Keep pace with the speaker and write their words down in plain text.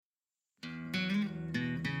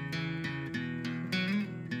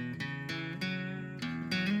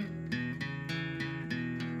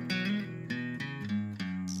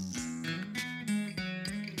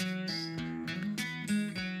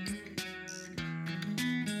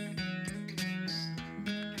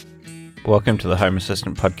Welcome to the Home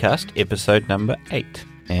Assistant Podcast, episode number 8.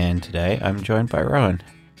 And today I'm joined by Rowan.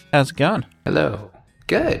 How's it going? Hello.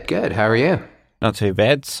 Good. How are you? Not too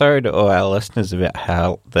bad. Sorry to all our listeners about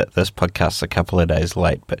how that this podcast's a couple of days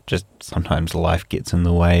late, but just sometimes life gets in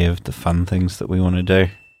the way of the fun things that we want to do.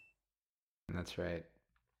 That's right.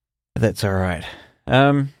 That's all right.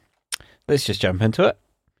 Let's just jump into it.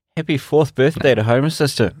 Happy 4th birthday to Home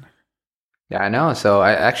Assistant. Yeah, I know. So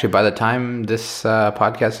I actually, by the time this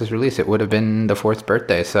podcast is released, it would have been the 4th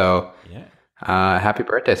birthday. So Yeah. Happy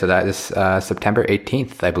birthday. So that is September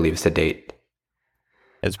 18th, I believe is the date.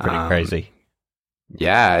 It's pretty crazy.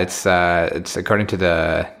 Yeah, it's according to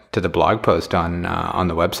the blog post on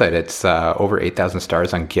the website. It's over 8,000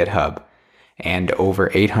 stars on GitHub and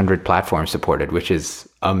over 800 platforms supported, which is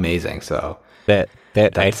amazing. So That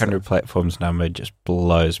 800 platforms number just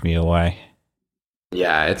blows me away.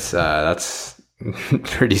 yeah, it's that's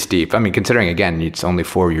pretty steep. I mean, considering again, it's only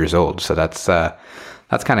 4 years old, so that's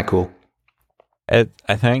kind of cool.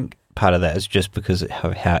 I think part of that is just because of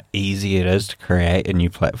how easy it is to create a new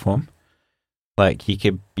platform. Like you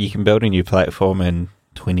can build a new platform in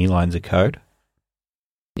 20 lines of code.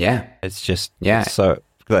 Yeah, It's just Yeah. So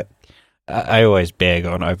like I always bag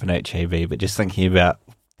on OpenHAB, but just thinking about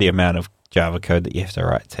the amount of Java code that you have to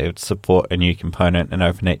write to support a new component in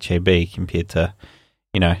OpenHAB compared to,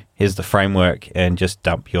 here's the framework and just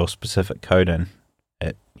dump your specific code in.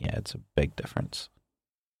 It's a big difference.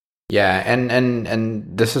 yeah,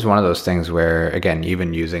 and this is one of those things where again,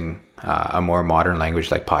 even using a more modern language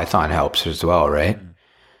like Python helps as well, right?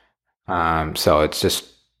 So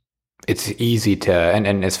it's easy to,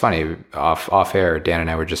 and it's funny, off air, Dan and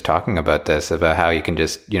I were just talking about this, about how you can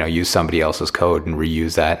just, use somebody else's code and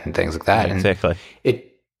reuse that and things like that. Exactly. And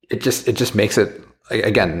it just makes it,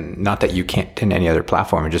 again, not that you can't in any other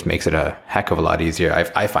platform, it just makes it a heck of a lot easier,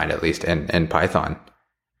 I find, at least in Python.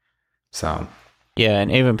 So Yeah,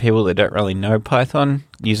 and even people that don't really know Python,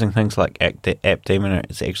 using things like AppDaemon,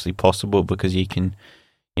 it's actually possible because you can,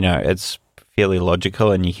 it's fairly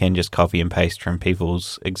logical and you can just copy and paste from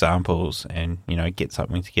people's examples and, get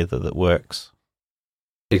something together that works.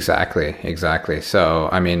 Exactly. So,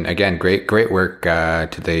 I mean, again, great work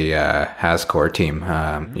to the HasCore team.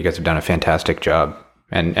 You guys have done a fantastic job,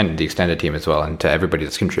 and the extended team as well, and to everybody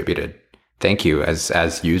that's contributed. Thank you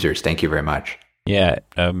as users. Thank you very much. Yeah,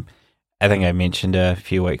 I think I mentioned a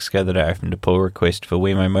few weeks ago that I opened a pull request for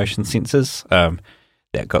Wemo motion sensors.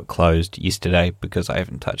 That got closed yesterday because I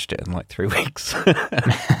haven't touched it in like 3 weeks.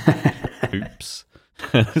 Oops.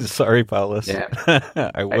 Sorry, Paulus.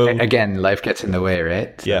 Yeah. I will. Again, life gets in the way,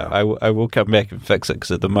 right? So. Yeah, I will come back and fix it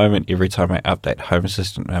because at the moment, every time I update Home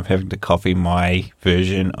Assistant, I'm having to copy my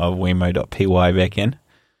version of Wemo.py back in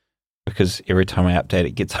because every time I update,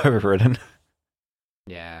 it gets overwritten.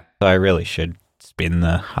 Yeah. So I really should spend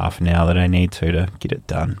the half an hour that I need to get it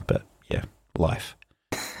done. But yeah, life.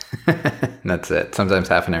 That's it. Sometimes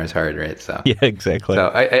half an hour is hard, right? So Yeah, exactly.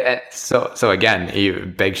 So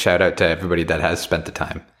again, big shout out to everybody that has spent the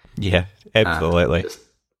time. Yeah, absolutely.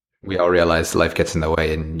 We all realize life gets in the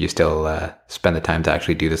way, and you still spend the time to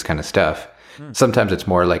actually do this kind of stuff. Sometimes it's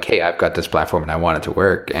more like, hey, I've got this platform and I want it to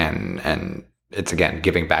work, and it's again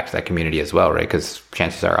giving back to that community as well, right? Because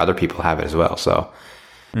chances are other people have it as well. So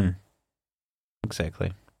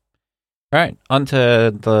Exactly. All right, on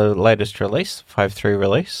to the latest release, 5.3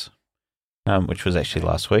 release, which was actually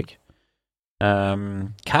last week.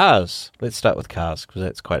 Cars. Let's start with cars because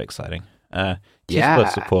that's quite exciting. Tesla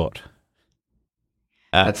support.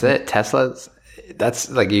 That's it. Tesla's. That's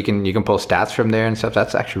like you can pull stats from there and stuff.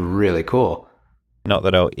 That's actually really cool. Not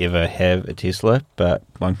that I'll ever have a Tesla, but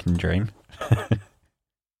one can dream.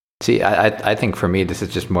 See, I think for me, this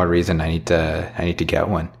is just more reason I need to get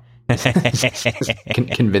one.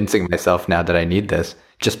 Convincing myself now that I need this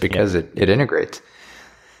just because it integrates.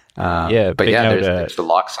 There's the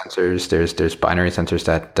lock sensors. There's binary sensors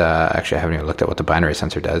that actually I haven't even looked at what the binary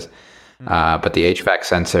sensor does. But the HVAC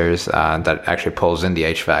sensors that actually pulls in the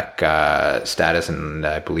HVAC status and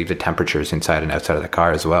I believe the temperatures inside and outside of the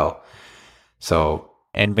car as well. So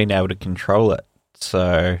and being able to control it.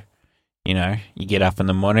 So you get up in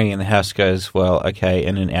the morning and the house goes, well, okay,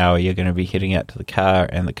 in an hour you're going to be heading out to the car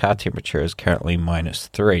and the car temperature is currently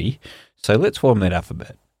 -3. So let's warm that up a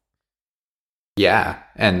bit. Yeah.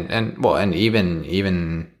 And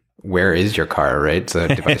even where is your car, right? So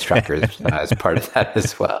device tracker is part of that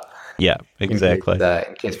as well. Yeah, exactly.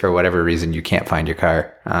 In case for whatever reason you can't find your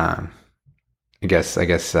car. I guess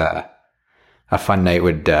a fun night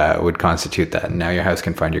would constitute that. And now your house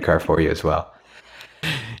can find your car for you as well.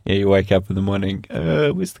 Yeah, you wake up in the morning,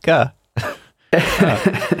 where's the car?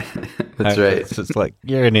 That's right. It's like,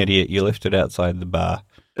 you're an idiot. You left it outside the bar.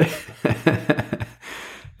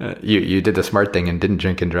 You did the smart thing and didn't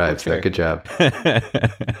drink and drive. So good job.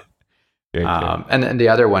 And the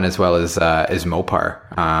other one as well is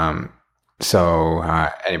Mopar. So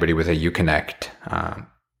anybody with a Uconnect,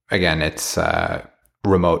 again, it's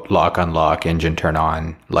remote lock unlock, engine turn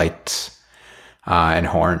on, lights, and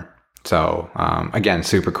horn. So again,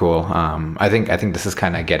 super cool. I think this is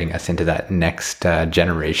kind of getting us into that next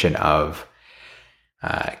generation of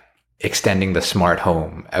extending the smart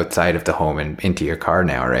home outside of the home and into your car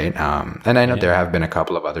now, right? And I know there have been a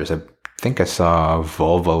couple of others. I think I saw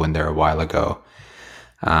Volvo in there a while ago,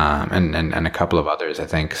 and a couple of others, I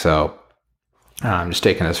think. So just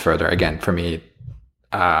taking this further, again, for me,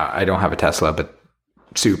 I don't have a Tesla, but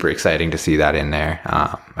super exciting to see that in there.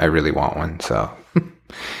 I really want one. So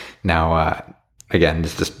now, again,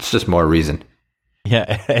 it's just more reason.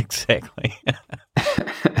 Yeah, exactly.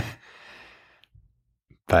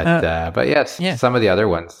 But yes, some of the other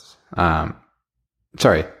ones.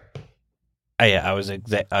 Sorry. Oh, yeah, I was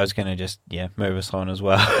going to just move us on as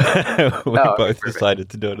well. We both decided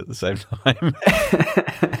to do it at the same time.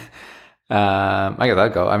 I got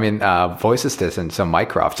that go. I mean, voice assistant. So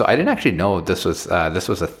Mycroft. So I didn't actually know this was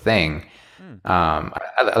a thing.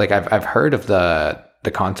 I've heard of the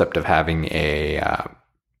concept of having a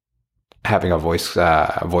voice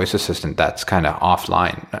assistant that's kind of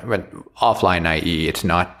offline. But offline, i.e., it's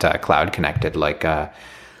not cloud connected like an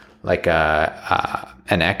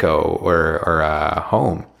Echo or a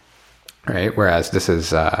Home, right? Whereas this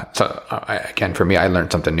is again, for me, I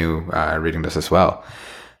learned something new reading this as well.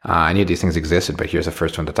 I knew these things existed, but here's the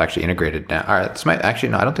first one that's actually integrated now. I don't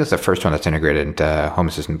think it's the first one that's integrated into Home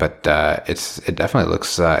Assistant, but it definitely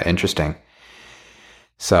looks interesting.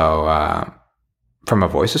 So from a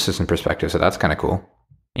voice assistant perspective, so that's kind of cool.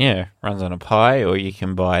 Yeah, runs on a Pi, or you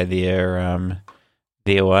can buy their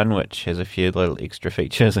one, which has a few little extra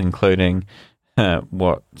features, including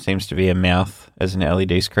what seems to be a mouth as an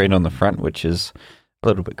LED screen on the front, which is a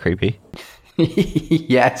little bit creepy.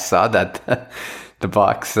 Yeah, I saw that. The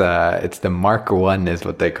box, it's the Mark 1 is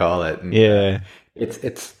what they call it. And, yeah.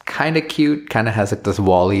 It's kind of cute, kind of has like this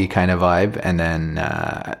Wall-E kind of vibe, and then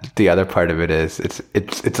the other part of it is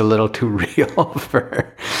it's a little too real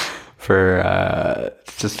for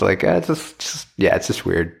it's just like it's just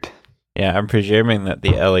weird. Yeah, I'm presuming that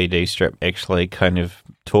the LED strip actually kind of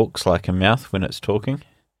talks like a mouth when it's talking.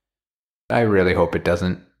 I really hope it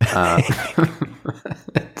doesn't.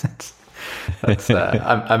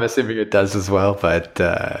 I'm assuming it does as well, but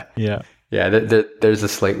there's a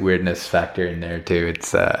slight weirdness factor in there too. It's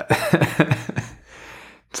so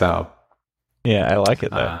I like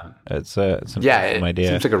it though. It's an awesome idea. It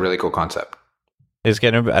seems like a really cool concept. I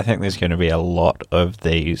think there's going to be a lot of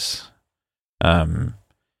these, open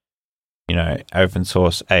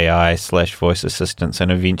source AI / voice assistants,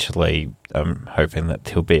 and eventually I'm hoping that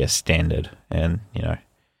there'll be a standard, and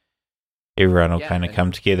everyone will kind of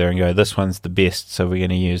come together and go, this one's the best, so we're going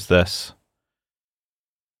to use this.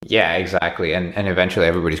 Yeah, exactly. And eventually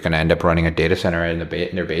everybody's going to end up running a data center in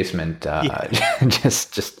their basement.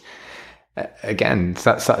 Just again,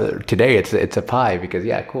 today it's a Pi because,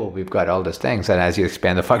 cool, we've got all these things. And as you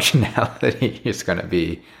expand the functionality, it's going to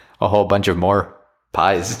be a whole bunch of more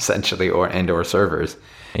Pis, essentially, or servers.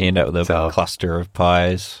 You end up with a cluster of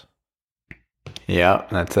Pis. Yeah,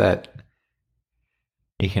 that's it.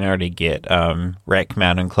 You can already get rack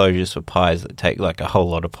mount enclosures for Pis that take like a whole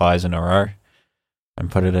lot of Pis in a row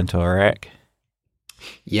and put it into a rack.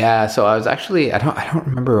 Yeah, so I was actually I don't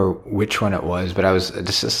remember which one it was, but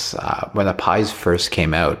this is when the Pis first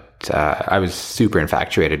came out. I was super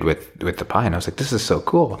infatuated with the Pi, and I was like, this is so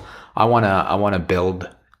cool. I wanna build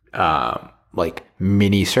like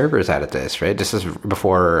mini servers out of this, right? This is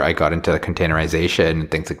before I got into the containerization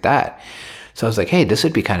and things like that. So I was like, hey, this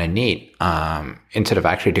would be kind of neat. Instead of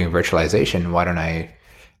actually doing virtualization, why don't I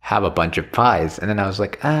have a bunch of Pis? And then I was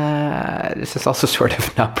like, this is also sort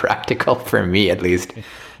of not practical for me, at least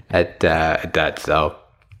at that. So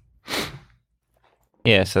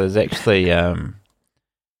yeah, so there's actually, I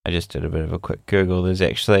just did a bit of a quick Google. There's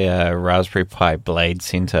actually a Raspberry Pi Blade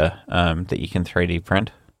Center that you can 3D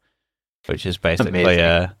print, which is basically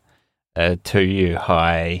a 2U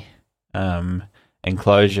high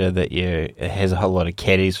enclosure that it has a whole lot of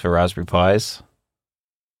caddies for Raspberry Pis.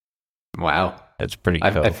 Wow, it's pretty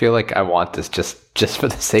cool. I feel like I want this just for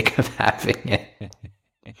the sake of having it.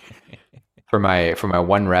 for my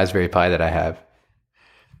one Raspberry Pi that I have.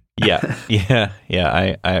 Yeah.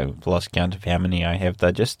 I've lost count of how many I have.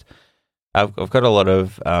 I've got a lot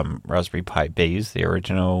of Raspberry Pi Bs, the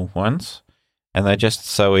original ones, and they're just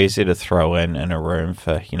so easy to throw in a room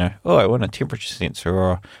for, I want a temperature sensor,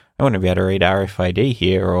 or I want to be able to read RFID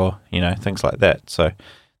here, or things like that. So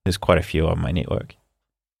there's quite a few on my network.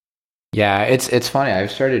 Yeah, it's funny. I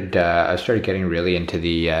started getting really into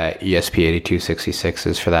the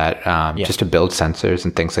ESP8266s for that, just to build sensors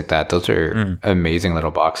and things like that. Those are amazing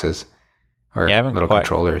little boxes or little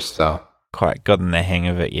controllers. So quite gotten the hang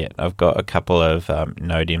of it yet. I've got a couple of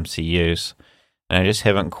Node MCUs, and I just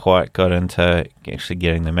haven't quite got into actually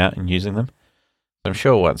getting them out and using them. I'm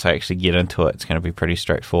sure once I actually get into it, it's going to be pretty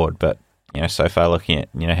straightforward. But so far looking at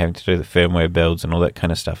having to do the firmware builds and all that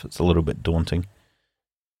kind of stuff, it's a little bit daunting.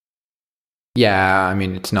 Yeah, I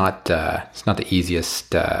mean it's not the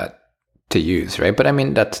easiest to use, right? But I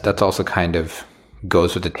mean that's also kind of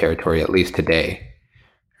goes with the territory, at least today,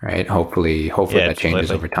 right? Hopefully that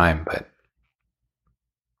changes over time, but.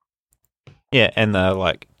 Yeah, and they're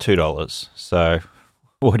like $2. So,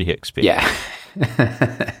 what do you expect? Yeah,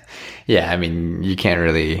 yeah. I mean, you can't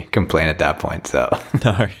really complain at that point. So,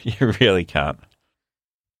 no, you really can't.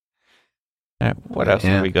 What else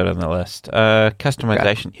have we got on the list?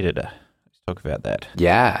 Customization editor. Let's talk about that.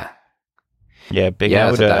 Yeah, being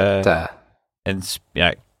able to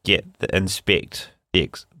inspect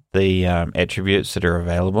the attributes that are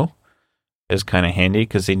available is kind of handy,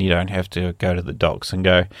 because then you don't have to go to the docs and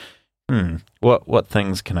go, what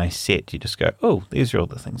things can I set? You just go, oh, these are all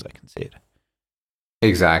the things I can set.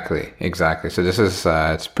 Exactly. So this is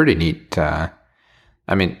it's pretty neat. I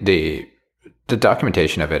mean, the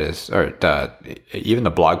documentation of it is, or even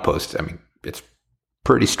the blog post. I mean, it's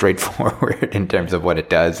pretty straightforward in terms of what it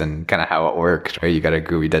does and kind of how it works. Right? You got a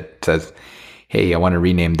GUI that says, "Hey, I want to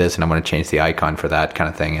rename this, and I want to change the icon for that," kind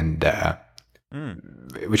of thing, and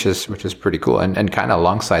which is pretty cool. And kind of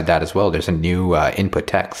alongside that as well, there's a new input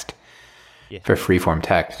text. For freeform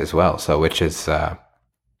text as well, so which is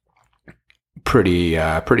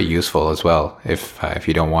pretty useful as well. If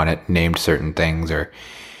you don't want it named certain things, or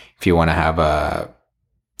if you want to have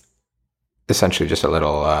essentially just a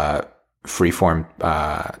little freeform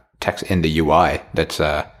text in the UI, that's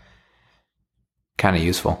kind of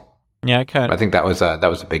useful. Yeah, I think that was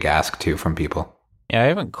a big ask too from people. Yeah, I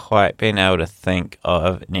haven't quite been able to think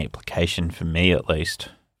of an application, for me at least,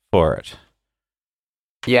 for it.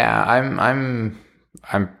 Yeah, I'm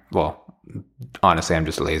well, honestly, I'm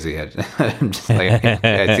just lazy. I'm just like,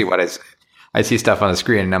 I see stuff on the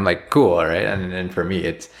screen and I'm like, cool, all right. And for me,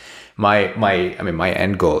 it's my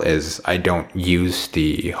end goal is I don't use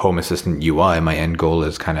the Home Assistant UI. My end goal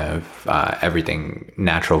is kind of everything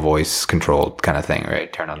natural voice controlled kind of thing,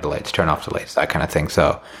 right? Turn on the lights, turn off the lights, that kind of thing.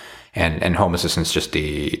 So, and Home Assistant's just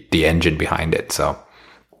the engine behind it. So.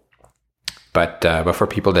 But for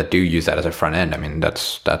people that do use that as a front end, I mean,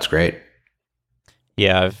 that's great.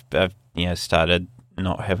 Yeah, I've started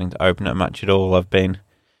not having to open it much at all. I've been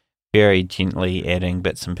very gently adding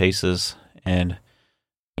bits and pieces, and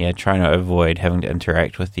trying to avoid having to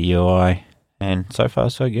interact with the UI. And so far,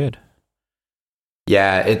 so good.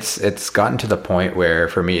 Yeah, it's gotten to the point where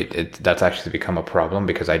for me, that's actually become a problem,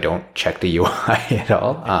 because I don't check the UI at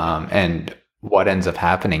all. And what ends up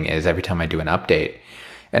happening is every time I do an update.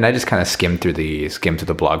 And I just kind of skim through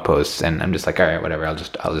the blog posts, and I'm just like, all right, whatever. I'll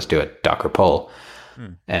just do a Docker pull,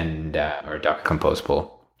 and or Docker Compose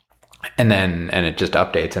pull, and it just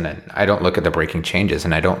updates, and then I don't look at the breaking changes,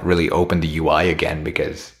 and I don't really open the UI again,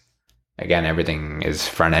 because again, everything is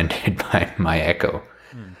front ended by my Echo.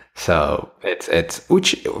 So it's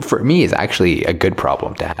which for me is actually a good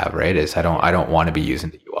problem to have, right? Is I don't want to be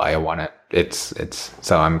using the UI. I want to. It's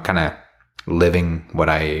so I'm kind of living what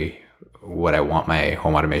I want my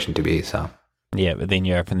home automation to be. So yeah, but then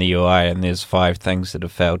you open the UI and there's 5 things that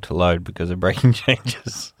have failed to load because of breaking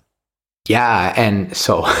changes. Yeah, and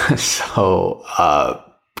so a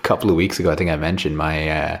couple of weeks ago, I think I mentioned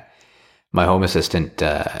my Home Assistant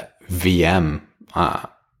VM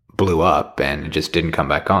blew up and it just didn't come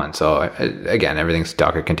back on. So again, everything's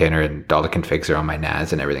Docker container and all the configs are on my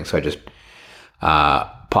NAS and everything. So I just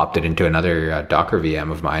popped it into another Docker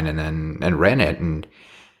VM of mine and ran it, and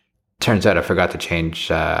turns out I forgot to change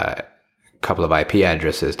a couple of IP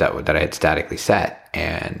addresses that I had statically set,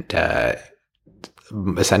 and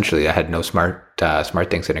essentially I had no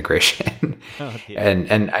SmartThings integration.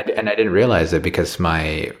 and I didn't realize it, because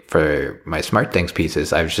for my SmartThings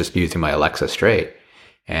pieces I was just using my Alexa straight,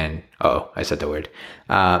 and I said the word,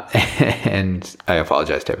 and I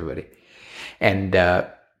apologize to everybody, and on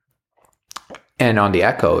the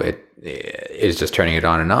Echo it is just turning it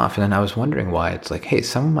on and off. And then I was wondering why. It's like, hey,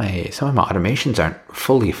 some of my automations aren't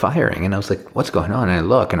fully firing. And I was like, what's going on? And I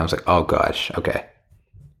look and I was like, oh gosh, okay.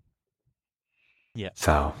 Yeah.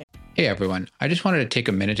 So hey everyone, I just wanted to take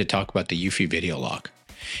a minute to talk about the Eufy Video Lock.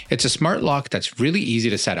 It's a smart lock that's really easy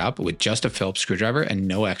to set up with just a Phillips screwdriver and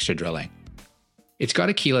no extra drilling. It's got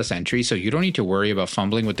a keyless entry, so you don't need to worry about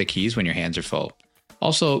fumbling with the keys when your hands are full.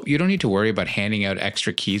 Also, you don't need to worry about handing out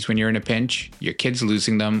extra keys when you're in a pinch, your kids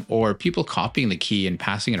losing them, or people copying the key and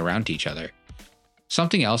passing it around to each other.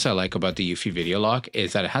 Something else I like about the Eufy Video Lock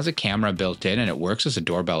is that it has a camera built in and it works as a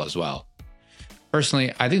doorbell as well.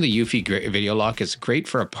 Personally, I think the Eufy Video Lock is great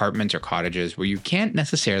for apartments or cottages where you can't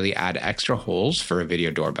necessarily add extra holes for a video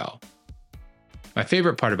doorbell. My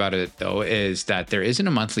favorite part about it, though, is that there isn't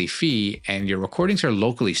a monthly fee and your recordings are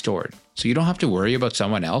locally stored, so you don't have to worry about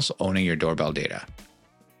someone else owning your doorbell data.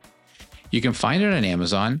 You can find it on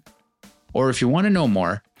Amazon, or if you want to know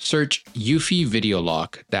more, search Eufy Video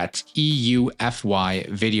Lock, that's EUFY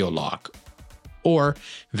Video Lock, or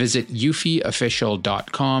visit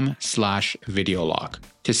eufyofficial.com/videolock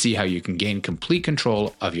to see how you can gain complete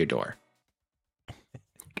control of your door.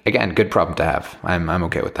 Again, good problem to have. I'm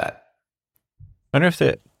okay with that. I wonder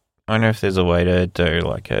if there's a way to do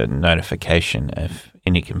like a notification if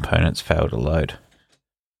any components fail to load.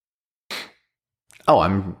 Oh, I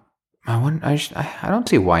don't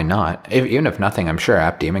see why not. Even if nothing, I'm sure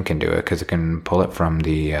AppDaemon can do it because it can pull it from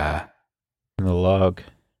the log.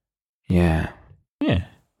 Yeah. Yeah.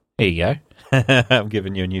 There you go. I'm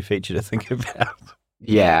giving you a new feature to think about.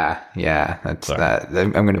 Yeah. That's that.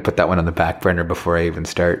 I'm going to put that one on the back burner before I even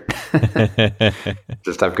start.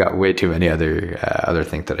 Just I've got way too many other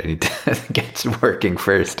things that I need to get working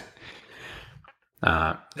first.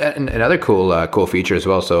 And another cool feature as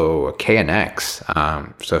well. So KNX.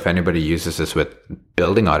 So if anybody uses this with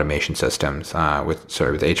building automation systems, with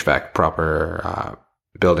HVAC proper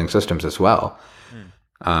building systems as well,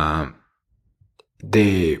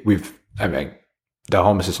 the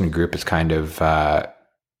Home Assistant group has kind of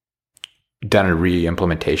done a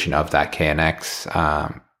re-implementation of that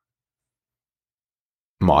KNX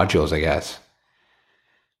modules, I guess.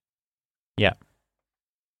 Yeah.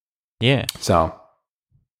 So.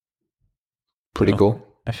 Pretty cool.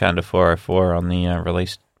 I found a 404 on the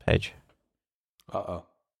release page. Uh-oh.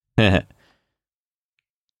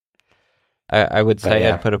 I would say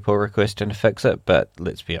I'd put a pull request in to fix it, but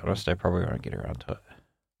let's be honest, I probably won't get around to it.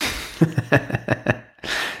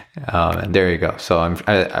 And there you go. So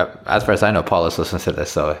as far as I know, Paulus listens to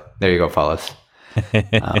this. So there you go, Paulus.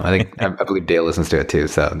 I believe Dale listens to it too.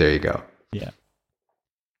 So there you go. Yeah.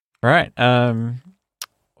 Right.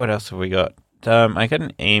 What else have we got? I got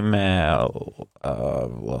an email.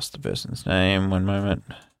 I've lost the person's name. One moment.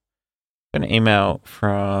 Got an email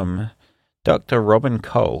from Dr. Robin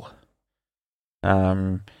Cole.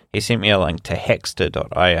 He sent me a link to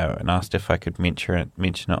Hexter.io and asked if I could mention it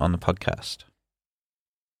on the podcast.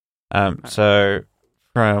 So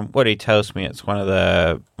from what he tells me, it's one of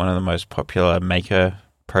the most popular maker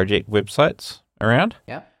project websites around.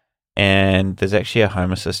 Yeah. And there's actually a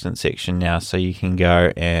Home Assistant section now, so you can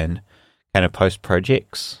go and kind of post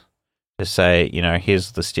projects to say,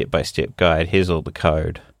 here's the step-by-step guide, here's all the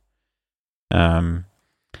code. And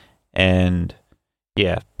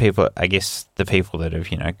yeah, I guess the people that have,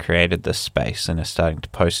 created this space and are starting to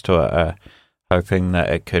post to it are hoping that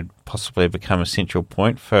it could possibly become a central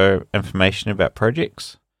point for information about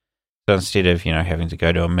projects. So instead of, having to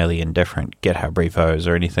go to a million different GitHub repos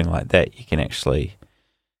or anything like that, you can actually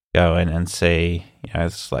go in and see,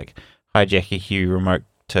 it's like hijack a Hue remote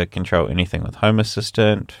to control anything with Home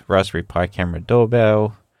Assistant, Raspberry Pi camera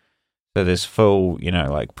doorbell. So there's full,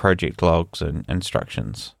 like project logs and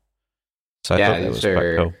instructions. So I thought that was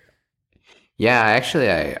quite cool. Yeah, actually,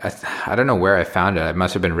 I don't know where I found it. It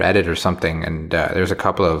must have been Reddit or something. And there's a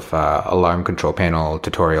couple of alarm control panel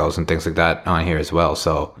tutorials and things like that on here as well.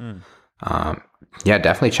 So yeah,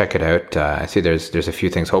 definitely check it out. I see there's a few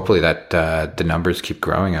things. Hopefully that the numbers keep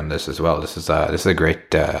growing on this as well. This is a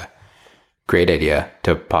great idea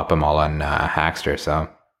to pop them all on Hackster. So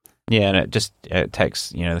yeah, and it takes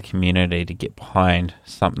the community to get behind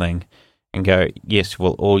something and go, yes,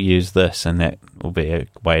 we'll all use this, and that will be a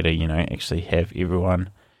way to actually have everyone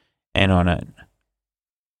in on it.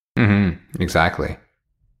 Mm-hmm. Exactly.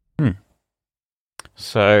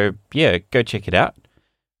 So yeah, go check it out,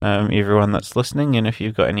 everyone that's listening, and if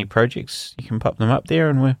you've got any projects, you can pop them up there,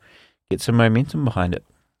 and we'll get some momentum behind it.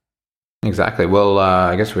 Exactly. Well,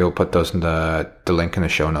 I guess we'll put those in the link in the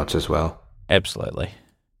show notes as well. Absolutely.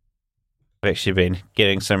 I've actually been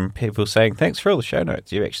getting some people saying, thanks for all the show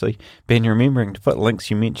notes. You've actually been remembering to put links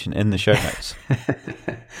you mention in the show notes.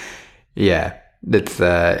 Yeah. It's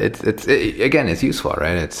again, it's useful,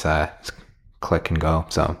 right? It's click and go.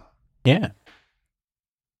 So yeah.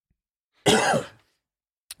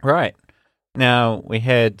 Right. Now, we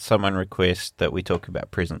had someone request that we talk about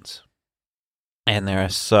presents. And there are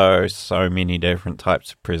so many different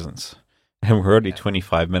types of presents. And we're already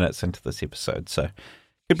 25 minutes into this episode, so it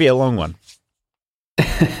could be a long one.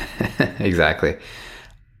 Exactly.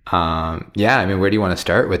 Yeah, I mean, where do you want to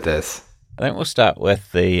start with this? I think we'll start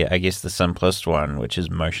with the simplest one, which is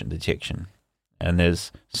motion detection. And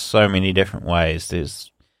there's so many different ways.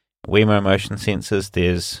 There's Wemo motion sensors.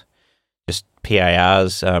 There's just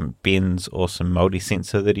PIRs. Ben's awesome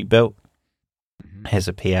multi-sensor that he built has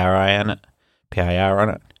a PIR on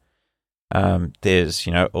it. There's,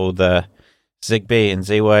 all the Zigbee and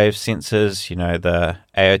Z-Wave sensors, the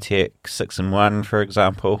AOTech 6-in-1, for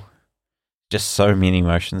example. Just so many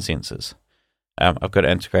motion sensors. I've got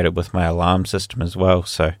it integrated with my alarm system as well.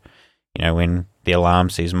 So, when the alarm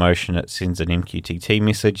sees motion, it sends an MQTT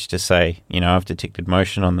message to say, I've detected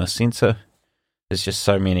motion on this sensor. There's just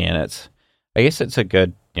so many, and I guess it's a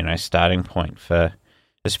good, starting point for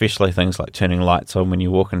especially things like turning lights on when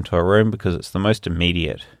you walk into a room, because it's the most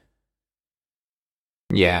immediate.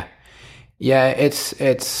 Yeah. Yeah, it's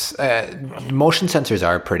motion sensors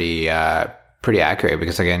are pretty accurate,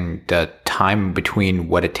 because again, the time between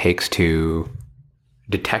what it takes to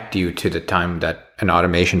detect you to the time that an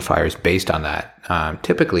automation fires based on that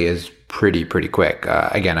typically is pretty quick.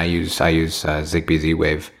 Again, I use Zigbee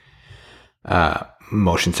Z-Wave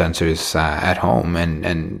motion sensors at home,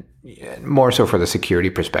 and more so for the security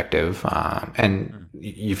perspective. And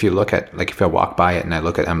if you look at, if I walk by it and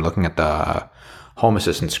I'm looking at the Home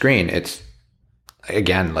Assistant screen, it's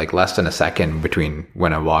again less than a second between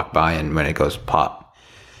when I walk by and when it goes pop.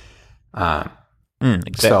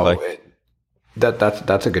 Exactly. So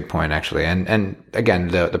that's a good point, actually. And again,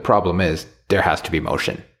 the problem is there has to be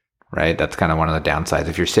motion, right? That's kind of one of the downsides.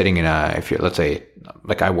 If you're let's say,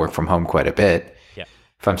 I work from home quite a bit. Yeah.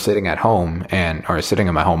 If I'm sitting at home or sitting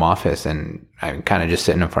in my home office and I'm kind of just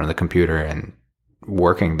sitting in front of the computer and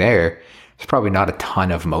working there, there's probably not a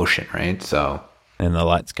ton of motion, right? So. And the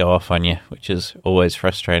lights go off on you, which is always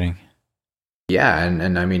frustrating. Yeah,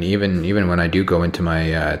 and I mean, even when I do go into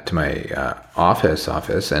my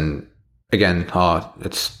office, and again,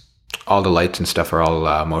 it's all the lights and stuff are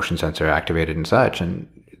all motion sensor activated and such, and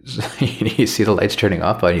you see the lights turning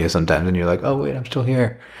off on you sometimes, and you're like, oh wait, I'm still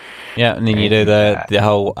here. Yeah, and then you do the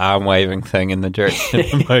whole arm waving thing in the direction of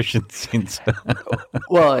the motion sensor.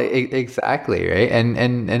 Well, exactly, right?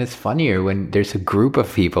 And it's funnier when there's a group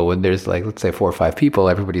of people, when there's let's say 4 or 5 people,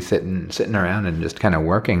 everybody's sitting around and just kind of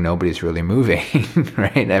working. Nobody's really moving,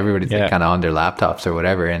 right? Everybody's kind of on their laptops or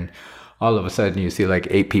whatever, and all of a sudden you see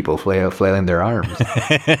 8 people flailing their arms.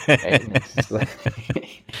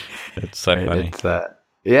 It's so funny. It's,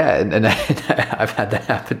 and I've had that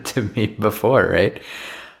happen to me before, right?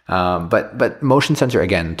 But motion sensor,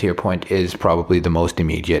 again, to your point, is probably the most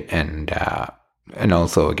immediate and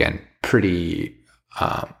also, again, pretty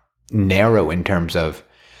narrow in terms of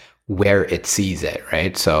where it sees it,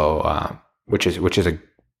 right? So, which is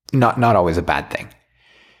not always a bad thing.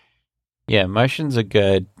 Yeah, motion's a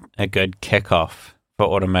good kickoff for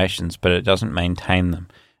automations, but it doesn't maintain them,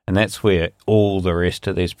 and that's where all the rest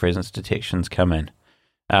of these presence detections come in.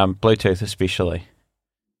 Bluetooth especially.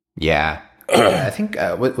 Yeah. I think,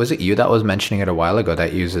 was it you that was mentioning it a while ago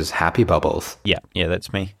that uses Happy Bubbles? Yeah,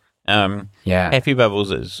 that's me. Happy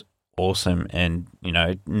Bubbles is awesome in,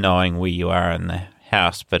 knowing where you are in the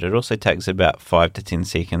house, but it also takes about 5 to 10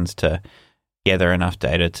 seconds to gather enough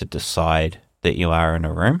data to decide that you are in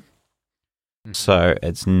a room. Mm-hmm. So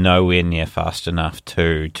it's nowhere near fast enough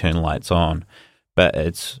to turn lights on, but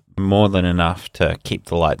it's more than enough to keep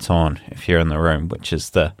the lights on if you're in the room, which is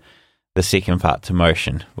the second part to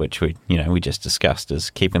motion, which we just discussed,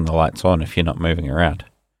 is keeping the lights on if you're not moving around.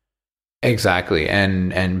 Exactly.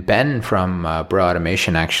 And Ben from Bro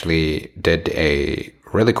Automation actually did a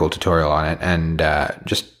really cool tutorial on it. And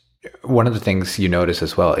just one of the things you notice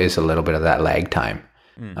as well is a little bit of that lag time.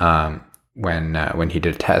 When he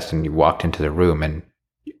did a test and he walked into the room and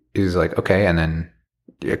he was like, okay. And then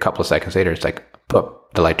a couple of seconds later, it's like, boop,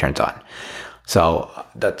 the light turns on. So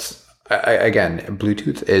that's, again,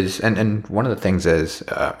 Bluetooth is, and one of the things is,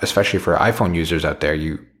 especially for iPhone users out there,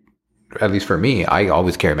 at least for me, I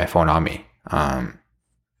always carry my phone on me.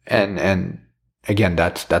 And again,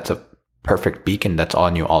 that's a perfect beacon that's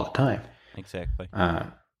on you all the time. Exactly.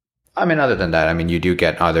 I mean, other than that, you do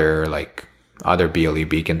get other BLE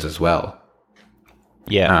beacons as well.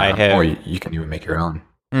 Yeah, I have. Or you can even make your own.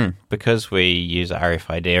 Because we use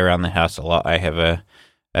RFID around the house a lot, I have a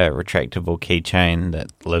retractable keychain that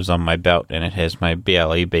lives on my belt, and it has my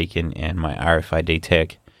BLE beacon and my RFID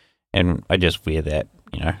tag, and I just wear that,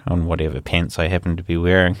 on whatever pants I happen to be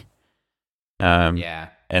wearing. And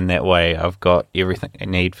that way I've got everything I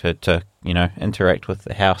need to interact with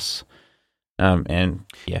the house And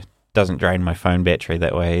yeah, doesn't drain my phone battery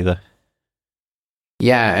that way either.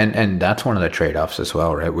 Yeah, and that's one of the trade-offs as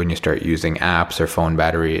well, right? When you start using apps or phone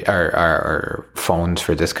battery or phones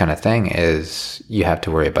for this kind of thing, is you have to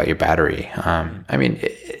worry about your battery. I mean,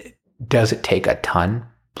 does it take a ton?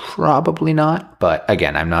 Probably not. But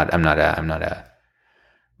again, I'm not a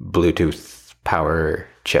Bluetooth power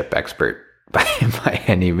chip expert by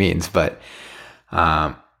any means. But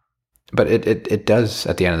it does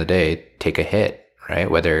at the end of the day take a hit, right?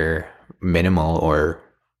 Whether minimal or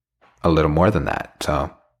a little more than that.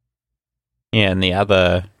 So yeah, and the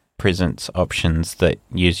other presence options that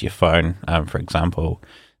use your phone, for example,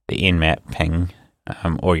 the Nmap ping,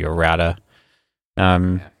 or your router,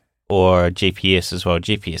 or GPS as well.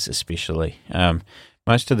 GPS especially.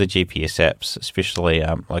 Most of the GPS apps, especially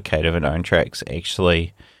Locative and OwnTrax,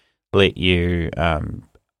 actually let you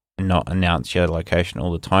not announce your location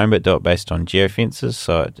all the time, but do it based on geofences.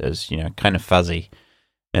 So it is, kind of fuzzy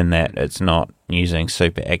in that it's not using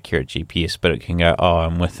super accurate GPS, but it can go,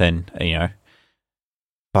 I'm within,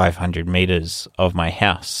 500 meters of my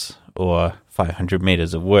house or 500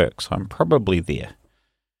 meters of work, so I'm probably there.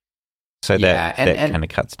 So that kind of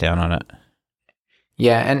cuts down on it.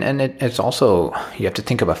 Yeah, and it's also, you have to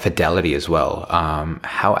think about fidelity as well.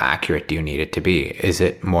 How accurate do you need it to be? Is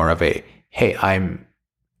it more of a, hey, I'm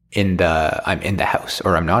in the house,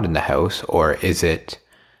 or I'm not in the house, or is it,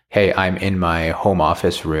 hey, I'm in my home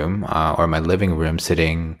office room or my living room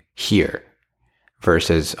sitting here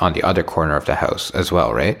versus on the other corner of the house as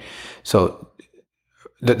well, right? So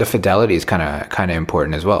the fidelity is kind of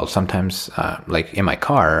important as well. Sometimes, like in my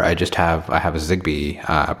car, I have a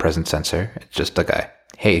Zigbee presence sensor. It's just like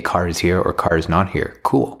hey, car is here or car is not here.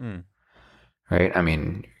 Cool, right? I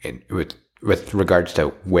mean, with regards to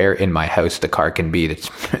where in my house the car can be, it's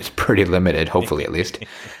pretty limited. Hopefully, at least.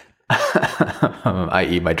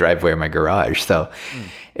 I.e. my driveway or my garage. So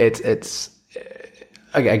it's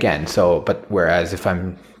again, but whereas if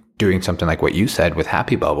I'm doing something like what you said with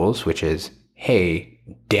Happy Bubbles, which is, hey,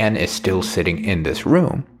 Dan is still sitting in this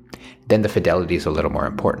room, then the fidelity is a little more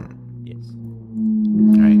important. Yes.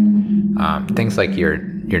 Right. Things like your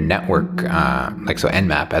network, like so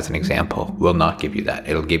Nmap as an example, will not give you that.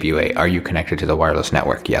 It'll give you are you connected to the wireless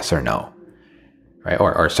network? Yes or no. Right.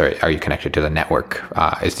 Or sorry, are you connected to the network?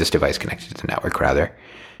 Is this device connected to the network rather?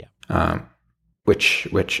 Yeah.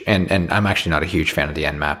 Which and I'm actually not a huge fan of the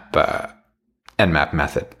Nmap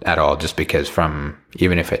method at all, just because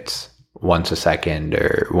even if it's once a second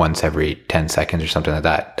or once every 10 seconds or something like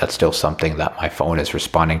that, that's still something that my phone is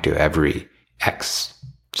responding to every X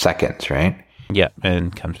seconds, right? Yeah,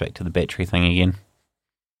 and comes back to the battery thing again.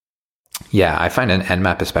 Yeah, I find an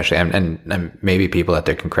Nmap especially, and maybe people out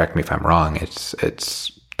there can correct me if I'm wrong.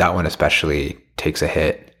 It's that one especially takes a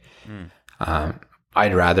hit.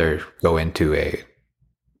 I'd rather go into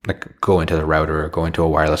the router or go into a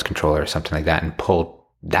wireless controller or something like that and pull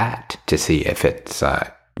that to see if it's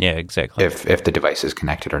yeah, exactly, if the device is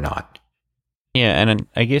connected or not. Yeah, and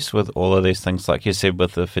I guess with all of these things, like you said,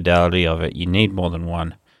 with the fidelity of it, you need more than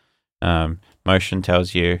one. Motion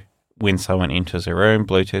tells you when someone enters a room.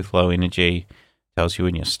 Bluetooth low energy tells you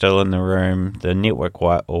when you're still in the room. The network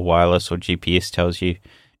or wireless or GPS tells you,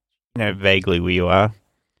 vaguely where you are,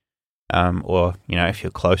 or if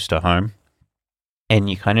you're close to home. And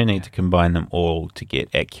you kind of need to combine them all to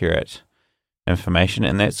get accurate information.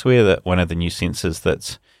 And that's where one of the new sensors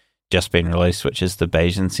that's just been released, which is the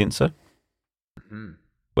Bayesian sensor,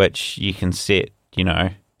 which you can set,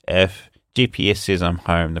 if GPS says I'm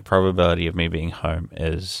home, the probability of me being home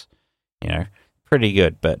is, pretty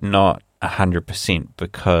good, but not 100%,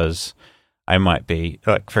 because I might be,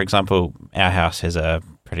 like, for example, our house has a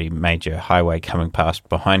pretty major highway coming past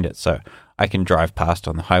behind it, so I can drive past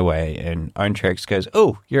on the highway and OwnTrax goes,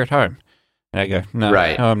 oh, you're at home. And I go, no,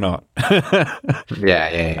 right. No, I'm not.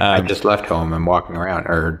 Yeah. I just left home and walking around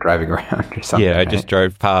or driving around or something. Yeah, I just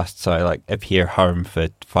drove past, so I appear home for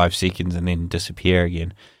 5 seconds and then disappear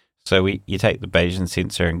again. So you take the Bayesian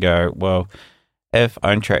sensor and go, well, if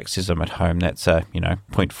OwnTrax says I'm at home, that's a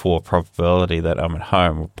 0.4 probability that I'm at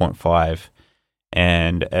home, or 0.5.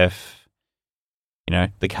 And if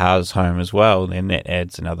the car's home as well, then that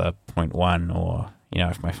adds another 0.1, or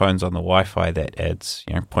if my phone's on the Wi-Fi, that adds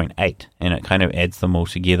 0.8, and it kind of adds them all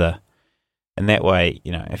together. And that way,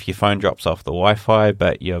 if your phone drops off the Wi-Fi,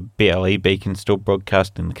 but your BLE beacon's still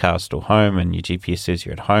broadcasting, the car's still home, and your GPS says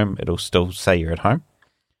you're at home, it'll still say you're at home.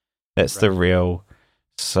 That's right. The real.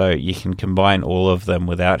 So you can combine all of them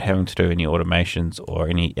without having to do any automations or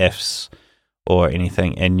any ifs or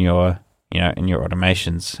anything in your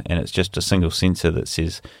automations, and it's just a single sensor that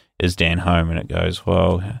says, is Dan home? And it goes,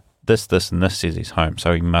 well, this and this says he's home,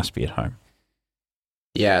 so he must be at home.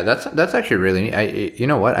 Yeah, that's actually really neat. You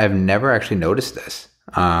know what? I've never actually noticed this.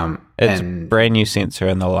 It's a brand new sensor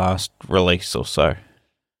in the last release or so.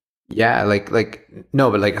 Yeah,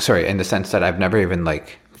 no, but sorry, in the sense that I've never even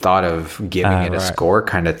thought of giving it a score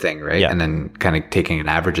kind of thing, right? Yeah. And then kind of taking an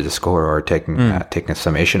average of the score or taking a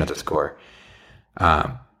summation of the score,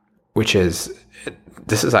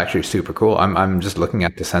 this is actually super cool. I'm just looking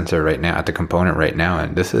at the sensor right now, at the component right now,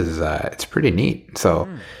 and this is it's pretty neat. So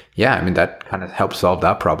yeah, I mean that kind of helps solve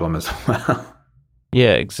that problem as well.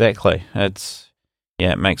 Yeah, exactly. It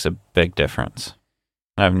makes a big difference.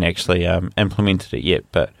 I haven't actually implemented it yet,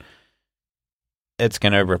 but it's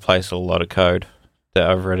going to replace a lot of code that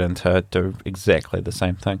I've written to do exactly the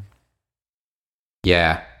same thing.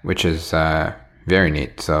 Yeah, which is very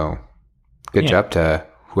neat. So good job to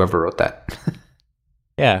whoever wrote that.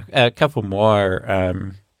 Yeah, a couple more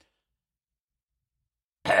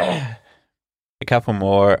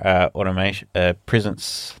automation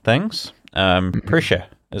presence things. Pressure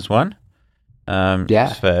is one.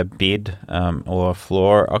 For bed or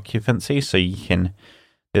floor occupancy. So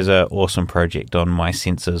there's an awesome project on My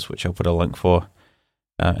Sensors, which I'll put a link for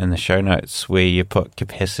in the show notes, where you put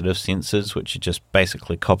capacitive sensors, which are just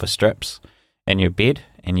basically copper strips, in your bed,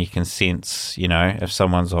 and you can sense, if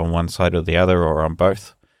someone's on one side or the other, or on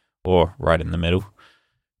both, or right in the middle.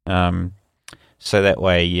 So that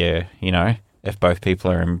way, if both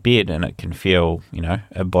people are in bed and it can feel,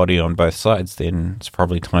 a body on both sides, then it's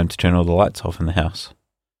probably time to turn all the lights off in the house.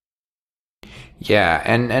 Yeah,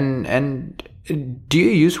 and do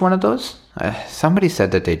you use one of those? Somebody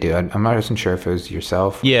said that they do. I'm not even sure if it was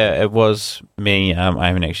yourself. Yeah, it was me. I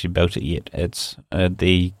haven't actually built it yet. It's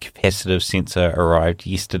the capacitive sensor arrived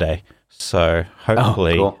yesterday, so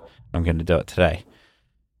hopefully I'm going to do it today.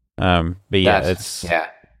 But yeah,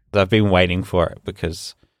 I've been waiting for it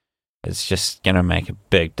because it's just going to make a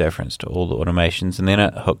big difference to all the automations. And then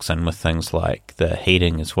it hooks in with things like the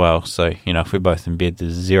heating as well. So, if we're both in bed,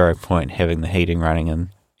 there's 0 point having the heating running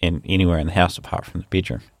in anywhere in the house apart from the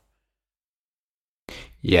bedroom.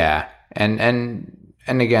 Yeah. And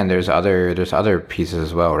again, there's other pieces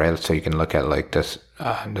as well, right? So you can look at this,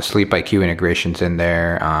 the Sleep IQ integrations in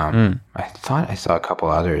there. I thought I saw a couple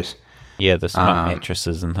others. Yeah, the smart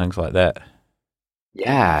mattresses and things like that.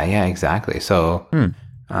 Yeah, exactly. So,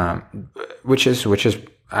 which is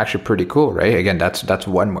actually pretty cool, right? Again, that's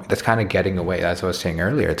one. That's kind of getting away. As I was saying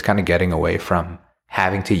earlier, it's kind of getting away from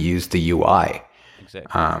having to use the UI.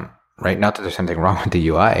 Exactly. Right. Not that there's something wrong with the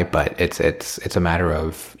UI, but it's a matter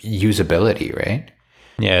of usability, right?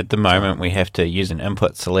 Yeah. At the moment, we have to use an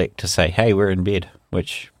input select to say, "Hey, we're in bed,"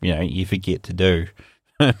 which you forget to do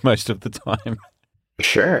most of the time.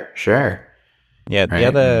 Sure. Yeah. The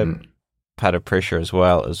other part of pressure as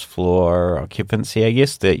well is floor occupancy, I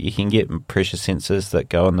guess, that you can get pressure sensors that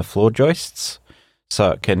go on the floor joists, so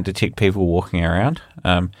it can detect people walking around.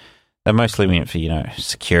 They're mostly meant for,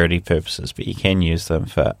 security purposes, but you can use them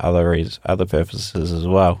for other purposes as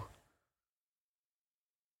well.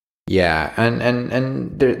 Yeah,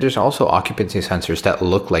 and there's also occupancy sensors that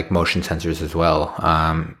look like motion sensors as well.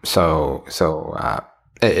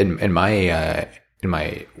 In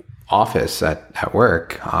my office at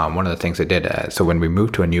work, one of the things I did, so when we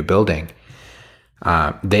moved to a new building,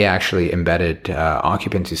 they actually embedded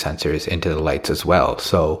occupancy sensors into the lights as well.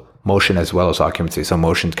 So motion as well as occupancy. So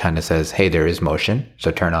motion kind of says, hey, there is motion,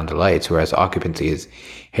 so turn on the lights. Whereas occupancy is,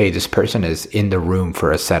 hey, this person is in the room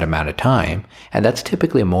for a set amount of time. And that's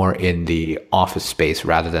typically more in the office space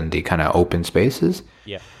rather than the kind of open spaces.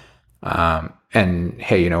 Yeah. And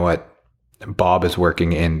hey, you know what? Bob is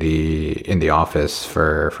working in the office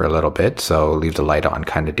for a little bit, so leave the light on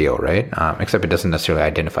kind of deal, right? Except it doesn't necessarily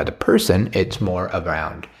identify the person. It's more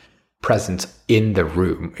around presence in the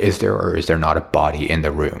room. Is there or is there not a body in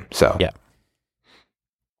the room? So yeah.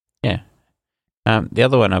 The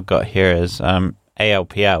other one I've got here is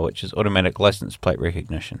ALPR, which is automatic license plate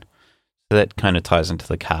recognition. So that kind of ties into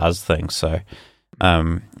the cars thing. So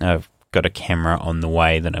I've got a camera on the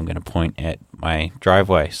way that I'm going to point at my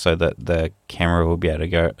driveway, so that the camera will be able to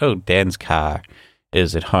go, oh, Dan's car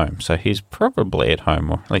is at home, so he's probably at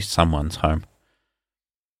home, or at least someone's home.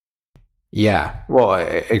 Yeah, well,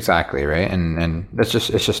 exactly, right, and it's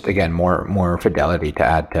just again more fidelity to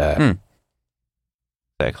add to.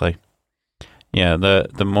 Exactly. Yeah,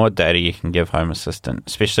 the more data you can give Home Assistant,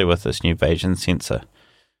 especially with this new Vision sensor,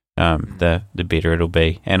 the better it'll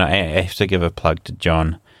be. And I have to give a plug to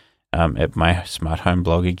John at my smart home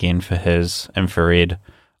blog again for his infrared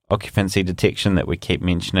occupancy detection that we keep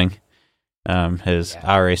mentioning. His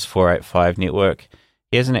RS485 network.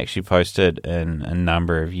 He hasn't actually posted in a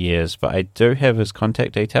number of years, but I do have his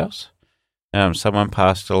contact details. someone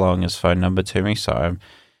passed along his phone number to me, so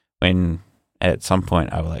when at some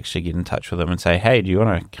point I will actually get in touch with him and say, hey, do you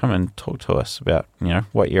want to come and talk to us about,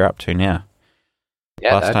 what you're up to now?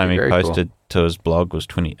 Yeah, last time he posted to his blog was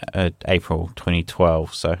April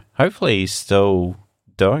 2012, so hopefully he's still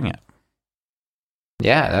doing it.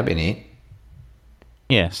 Yeah, that'd be neat.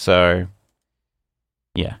 Yeah, so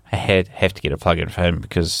I have to get a plug-in for him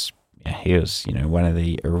because he was, one of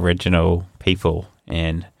the original people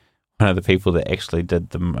and one of the people that actually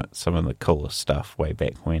did some of the coolest stuff way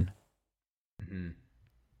back when. Mm-hmm.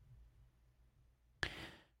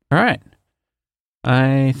 All right.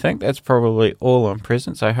 I think that's probably all on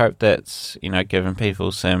presents. I hope that's, given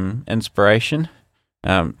people some inspiration.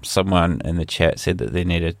 Someone in the chat said that there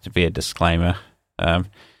needed to be a disclaimer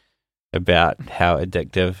about how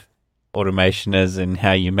addictive automation is and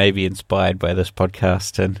how you may be inspired by this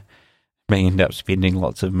podcast and may end up spending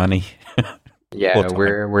lots of money. Yeah,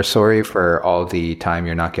 we're sorry for all the time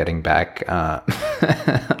you're not getting back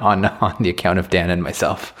on the account of Dan and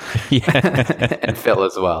myself. Yeah. And Phil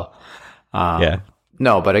as well.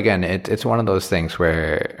 No, but again, it's one of those things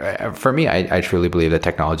where, for me, I truly believe that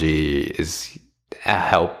technology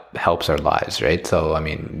helps our lives, right? So, I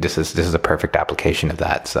mean, this is a perfect application of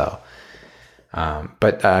that. So,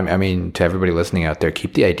 but I mean, to everybody listening out there,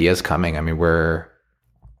 keep the ideas coming. I mean,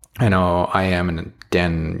 I know I am, and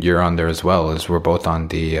Dan, you're on there as well, as we're both on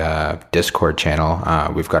the Discord channel.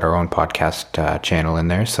 We've got our own podcast channel in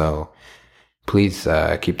there, so please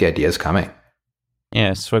keep the ideas coming.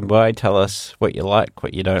 Yeah, swing by, tell us what you like,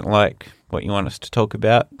 what you don't like, what you want us to talk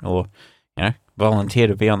about, or, volunteer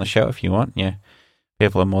to be on the show if you want. Yeah,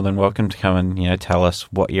 people are more than welcome to come and, tell us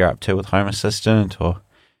what you're up to with Home Assistant or,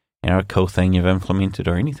 a cool thing you've implemented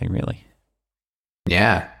or anything, really.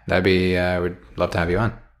 Yeah, that'd be, we'd love to have you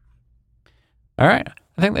on. All right,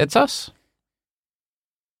 I think that's us.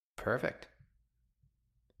 Perfect.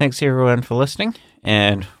 Thanks everyone for listening,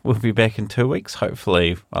 and we'll be back in 2 weeks.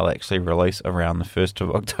 Hopefully, I'll actually release around the 1st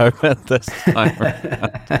of October this time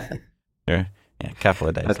around. Yeah, a couple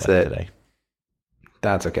of days later today.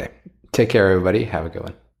 That's okay. Take care, everybody. Have a good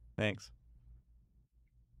one. Thanks.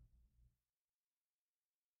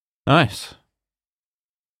 Nice.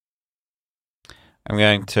 I'm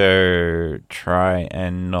going to try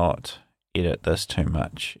and not edit this too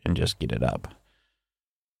much and just get it up.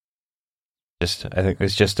 I think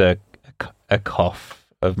there's just a cough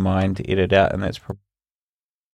of mine to edit out, and that's probably